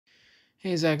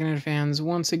Hey Zacknet fans,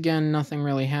 once again, nothing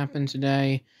really happened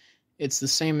today. It's the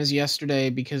same as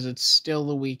yesterday because it's still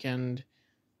the weekend.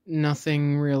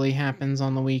 Nothing really happens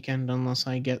on the weekend unless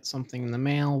I get something in the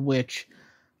mail, which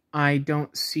I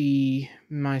don't see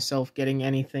myself getting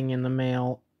anything in the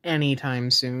mail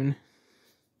anytime soon.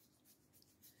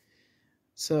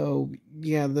 So,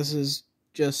 yeah, this is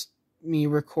just me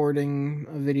recording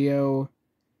a video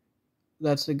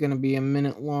that's going to be a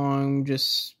minute long,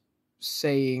 just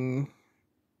saying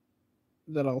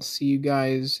that I'll see you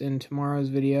guys in tomorrow's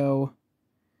video.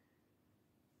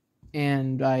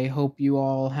 And I hope you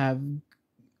all have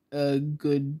a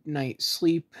good night's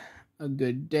sleep, a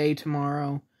good day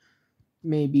tomorrow.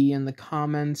 Maybe in the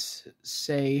comments,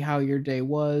 say how your day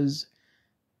was.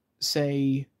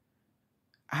 Say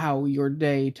how your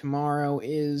day tomorrow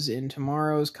is in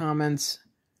tomorrow's comments.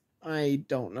 I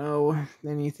don't know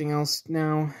anything else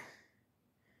now.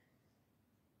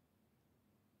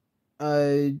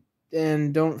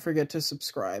 And don't forget to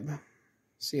subscribe.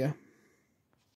 See ya.